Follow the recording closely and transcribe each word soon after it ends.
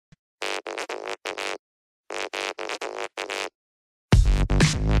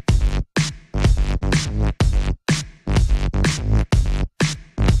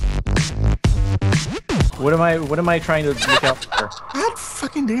What am I trying to look out for? God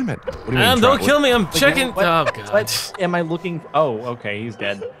fucking damn it! What do you mean, Don't kill me. I'm checking. What, Oh god. what am I looking? Oh, okay, he's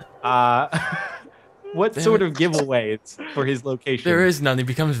dead. What sort of giveaway for his location? There is none. He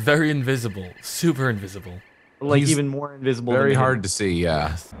becomes very invisible, super invisible. Like He's even more invisible. Very than hard to see.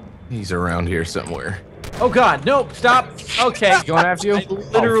 Yeah, he's around here somewhere. Oh god, nope! Stop. Okay. He's going after you. I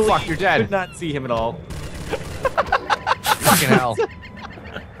literally fuck, you're dead. could not see him at all. Fucking hell.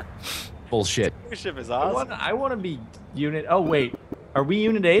 Bullshit. Your ship is awesome. I want to be unit. Oh wait, are we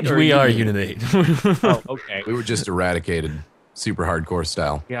unit 8? Or We are Unit 8. Oh, okay. We were just eradicated, super hardcore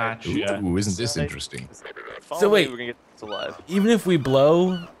style. Gotcha. Ooh, isn't this interesting? Follow me, wait. we're gonna get this alive. Even if we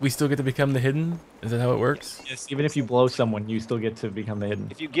blow, we still get to become the hidden? Is that how it works? Yes, even if you blow someone, you still get to become the hidden.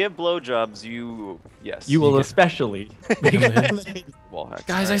 If you give blowjobs, yes. You will especially become the hidden. Wall hacks.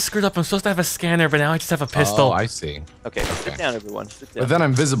 Guys, I Alright. screwed up. I'm supposed to have a scanner, but now I just have a pistol. Oh, I see. Okay, sit down, everyone. Sit down. But then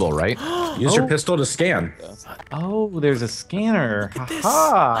I'm visible, right? Use your pistol to scan. Oh, there's a scanner. Look at this.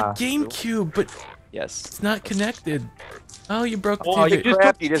 Haha. A GameCube, but Yes. it's not connected. Oh, you broke Oh, the you just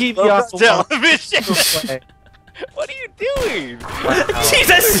crap! don't You just keep broke me the off the wall. television. What are you doing?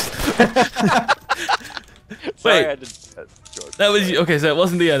 Jesus! Sorry, Wait. I had to, George. That was okay. So that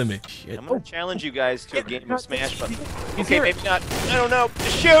wasn't the enemy. Shit. I'm gonna challenge you guys to a game of Smash Button. He's Okay, here. maybe not. I don't know.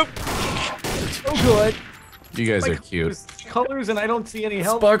 Just shoot! So good. You guys are Like, cute. there's colors and I don't see any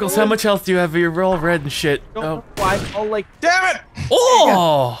health. Sparkles, how much health do you have? You're all red and shit. Don't Oh. know why I'm all like, Damn it!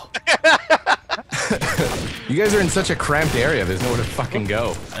 Oh! You guys are in such a cramped area. There's nowhere to fucking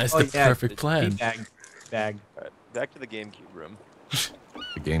go. That's oh the yeah, perfect plan. Bag. Alright, back to the GameCube room.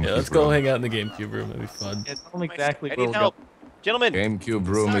 The GameCube Yeah, let's go room. hang out in the GameCube room. That'd be fun. It's not exactly I where need we'll help. go. Gentlemen, GameCube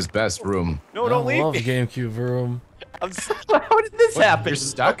room is best room. no, don't I leave love me. the GameCube room. I'm so, How did this happen? You're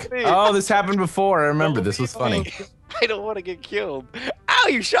stuck? me. Oh, this happened before. I remember. This was funny. I don't want to get killed. Ow,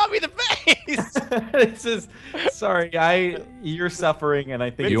 you shot me in the face! This is sorry. You're suffering, and I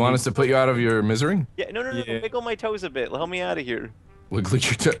think You want us to put you out of your misery? Yeah, no, Yeah. wiggle my toes a bit. Help me out of here. Look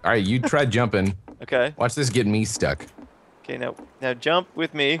at your All right, you try jumping. Okay. Watch this get me stuck. Okay, now jump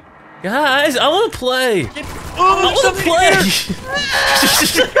with me. Guys, I want to play. I want to play.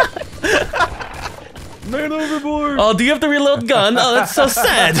 man overboard. Oh, do you have to reload gun? Oh, that's so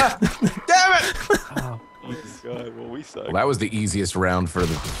sad. Damn it! Oh, God, well, we suck. Well, that was the easiest round for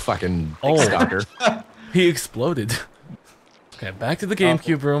the fucking Oh. stalker. He exploded. Okay, back to the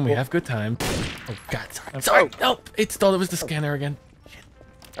GameCube room. We have good time. Oh God, sorry. Sorry. Nope. It thought it was the scanner again.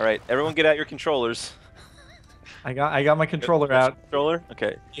 All right, everyone, get out your controllers. I got my controller out. Controller?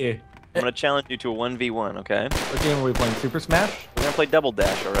 Okay. Yeah. I'm gonna challenge you to a 1v1. Okay. What game are we playing? Super Smash? We're gonna play Double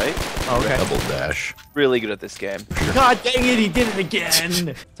Dash. All right. Okay. Double dash. Really good at this game. God dang it! He did it again.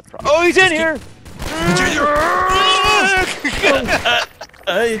 It's a problem. Oh, he's in here.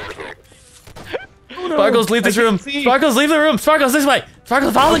 Hey. Sparkles, leave this room. see. Sparkles, leave the room. Sparkles, this way.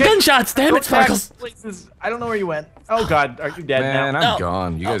 Sparkles, follow the gunshots. Damn it, Sparkles. Places. I don't know where you went. Oh God, are you dead Man, now? I'm No.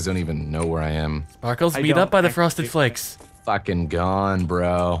 gone. You guys don't even know where I am. Sparkles, I meet up don't by the actually- Frosted Flakes. Fucking gone,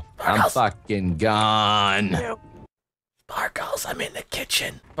 bro. I'm fucking gone. Sparkles, I'm in the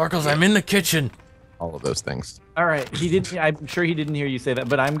kitchen. Sparkles, I'm in the kitchen. All of those things. All right, he didn't. I'm sure he didn't hear you say that,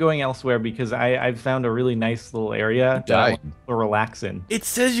 but I'm going elsewhere because I've found a really nice little area that I died. want to relax in. It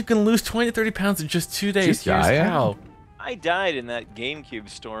says you can lose 20 to 30 pounds in just 2 days. you Here's die? how. I died in that GameCube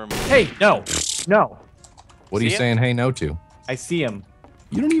storm. Hey, no. What are you See ya? saying hey no to? I see him.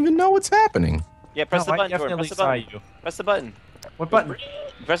 You don't even know what's happening. Yeah, press No, the button, I Jordan. definitely Press the button. saw you. Press the button. What button?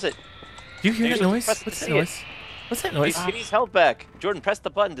 Press it. Do you hear that Just noise? press What's to that see it. noise? What's that noise? He needs health back. Jordan, press the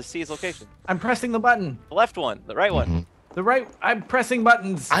button to see his location. I'm pressing the button. The left one, the right one. The right. I'm pressing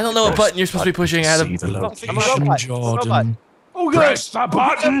buttons. I don't know what button you're supposed to be pushing out of. See the I'm a location, robot. I'm a robot. Jordan. Oh good. Press the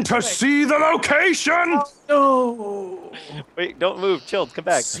button to see the location. No. Wait, don't move. Chilled, come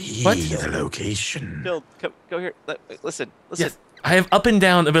back. See What? the location. Chilled, go here. Listen. Yes, I have up and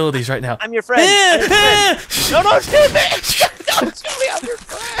down abilities right now. I'm your friend. I'm your friend. No, don't shoot me! Don't shoot me! I'm your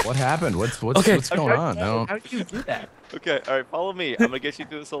friend. What happened? What's Okay. going on? No. How did you do that? Okay, all right, follow me. I'm gonna get you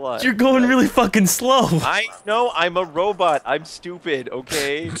through this alive. You're going really fucking slow. I know I'm a robot. I'm stupid.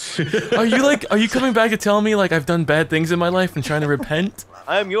 Okay. Are you coming back to tell me like I've done bad things in my life and trying to repent?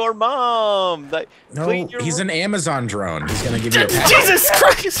 I'm your mom. No, Clean your he's room. an Amazon drone. He's gonna give you a package. Jesus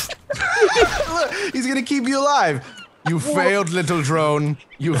Christ! He's gonna keep you alive. You failed, little drone.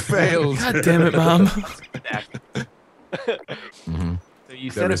 You failed. God damn it, Mom. So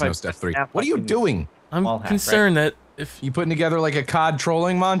you There said is if I no step press 3. F, What are I you can- doing? I'm Wall hack, concerned that if You putting together like a COD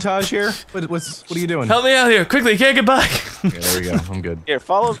trolling montage here? What are you doing? help me out here quickly, can't get back. Okay, there we go. I'm good. Here,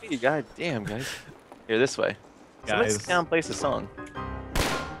 follow me. God damn, guys. Here, this way. Somebody Guys. sit down and play us a song.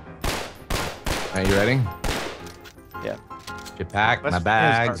 Are you ready? You packed my West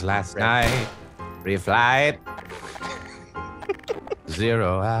bags Coast last red. night. Free flight.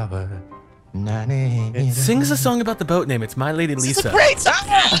 0 hour. 90. Sing us a song about the boat name. It's My Lady Lisa. Great!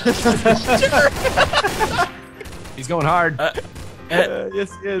 He's going hard.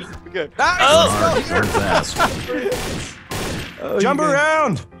 Yes, yes. Good. Oh, Jump you guys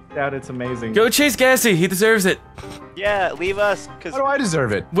around. Out, it's amazing. Go chase Gassy. He deserves it. Yeah, leave us, because How do I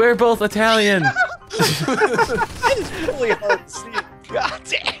deserve it? We're both Italian. it's really hard to see. God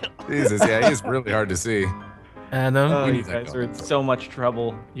damn. Jesus, yeah, he is really hard to see. Adam, Oh, We you need that guys going. are in so much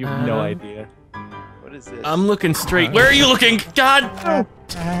trouble. You have no idea. What is this? I'm looking straight. Where are you looking? God.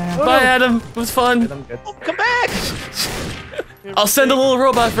 Bye, Adam. It was fun. I'm good. Oh, come back! I'll send a little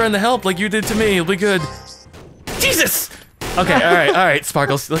robot friend to help like you did to me. It'll be good. Jesus! Okay, all right,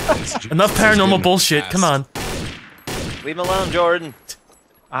 Sparkles. Look, enough paranormal bullshit. Come on. Leave him alone, Jordan.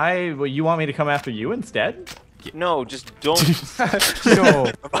 Well, you want me to come after you instead? No, just don't. No.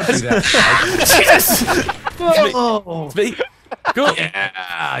 Do that. Jesus! Oh, Me. Go.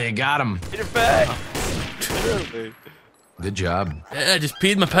 Yeah, you got him. Get her back. Literally. Good job. Yeah, I just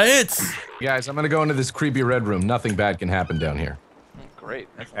peed my pants. Guys, I'm gonna go into this creepy red room. Nothing bad can happen down here. Great.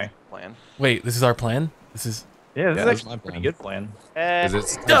 That's Okay. the plan. Wait, this is our plan? This is... yeah, this Yeah, is that's actually my a pretty plan. good plan. 'Cause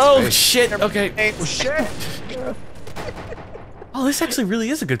it's Oh, space. shit. Okay. Oh, shit. Oh, this actually really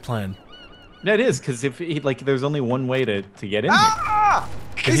is a good plan. Yeah, it is, because if there's only one way to get in here. Ah!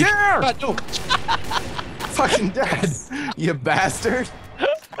 He's here! No. Fucking dead. You bastard.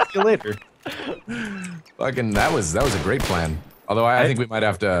 See you later. Fucking, that was a great plan. Although I think we might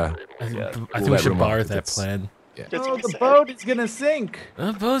have to. I think Pull we that should room bar up. that It's- plan. Oh, the boat is gonna sink.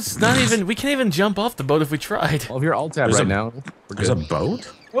 The boat's not even... We can't even jump off the boat if we tried. Well, if you're alt tab There's right a- now, we're There's a good.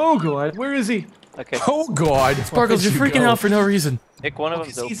 boat? Oh god, where is he? Okay. Oh god. Sparkles, you're freaking out for no reason. Nick, one of them's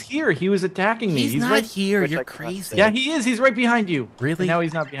Because open. he's here. He was attacking me. He's not right. here. Which You're I cannot crazy. say. Yeah, he is. He's right behind you. Really? And now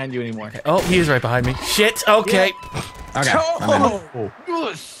he's not behind you anymore. Oh, he is right behind me. Shit. Okay. Okay. I'm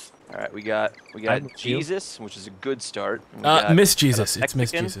in. All right, we got I'm with you. Jesus, which is a good start. We got Miss Jesus. It's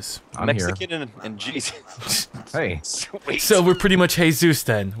Miss Mexican. Jesus. I'm here. Mexican and Jesus. Hey. Sweet. So we're pretty much Jesus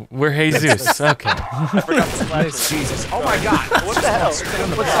then. We're Jesus. Okay. I forgot the last Jesus. Oh my god. one. What the hell?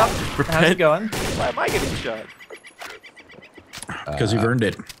 What's up? How's it Repent. going? Why am I getting shot? Because you've earned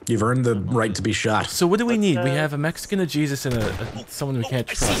it. You've earned the right to be shot. So what do we need? We have a Mexican, a Jesus, and someone we can't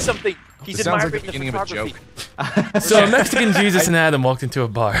I see trust. something. He's It sounds like admiring the the beginning of a photography. joke. So a Mexican Jesus and Adam walked into a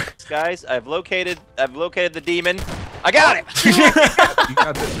bar. Guys, I've located the demon. I got it. You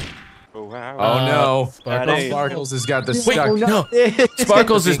got the- Oh wow. Oh no. Sparkles. Sparkles has got the Wait, stuck. no.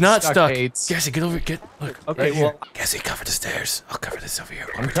 Sparkles is Being not stuck stuck. hates. Gassy, get over. Look. Okay, right here. well- Gassy, cover the stairs. I'll cover this over here.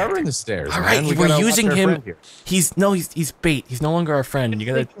 I'm covering the stairs. All right, man. We we're gotta using watch our him. friend here. He's bait. He's no longer our friend. You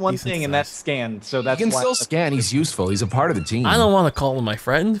gotta. One desensitize. thing, and that's scanned. So He that's can why. still scan. He's useful. He's a part of the team. I don't want to call him my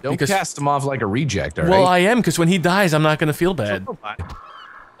friend Don't because. cast him off like a reject, all right? Well, I am because when he dies, I'm not gonna feel bad. I'm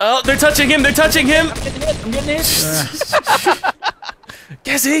Oh, they're touching him. They're touching him. getting hit.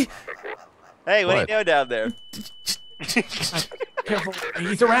 Gassy. Hey, what do What? you know down there? Careful.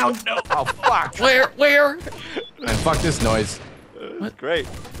 He's around. No. Oh fuck. Where? Man, fuck this noise. Great.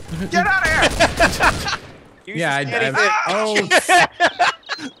 Get out of here! You Yeah, just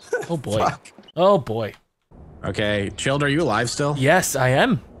Oh boy. Oh boy. Okay, Chilled, are you alive still? Yes, I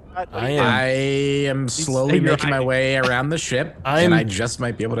am. I am. I am slowly you're making my hiding. way around the ship, I'm- and I just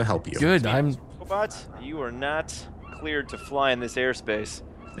might be able to help you. Good. I'm. Robots, you are not cleared to fly in this airspace.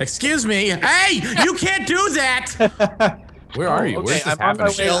 Excuse me. Hey, you can't do that. Where are you? Okay, Where's this I'm on my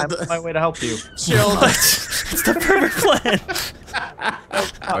happening? way. I'm on my way to help you. Chilled. It's the perfect plan.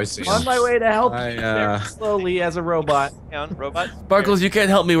 Oh, I see I'm on him. my way to help I, you. Very slowly as a robot. Down, robot. Sparkles, you can't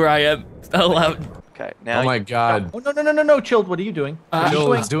help me where I am. It's not allowed. Okay, now. Oh my god. Oh no! Chilled. What are you doing? What are you Joel,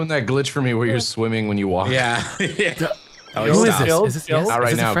 doing? it's doing that glitch for me where you're swimming when you walk. Yeah. Oh, Who is stop. this? Chilled, Is this chilled. yes? Not Is right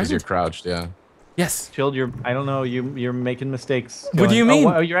this a now because friend? you're crouched, yeah. Yes. Chilled. I don't know. You're making mistakes. What do you mean?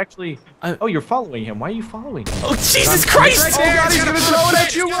 Oh, you're actually. I- Oh, you're following him. Why are you following him? Oh Jesus Christ! Oh god, he's gonna throw it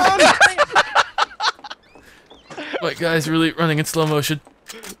at you, Ron! Wait, guys, really running in slow motion.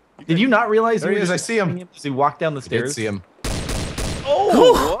 Did you not realize? There you he were is, I just see him. following As he walked down the I did stairs. see him.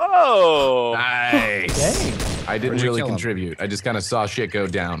 Oh, whoa! Nice. Dang. I didn't Where'd you really kill him? contribute. I just kind of saw shit go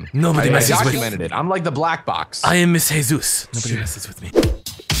down. Nobody I messes with documented it. I'm like the black box. I am Miss Jesus. Nobody messes with me.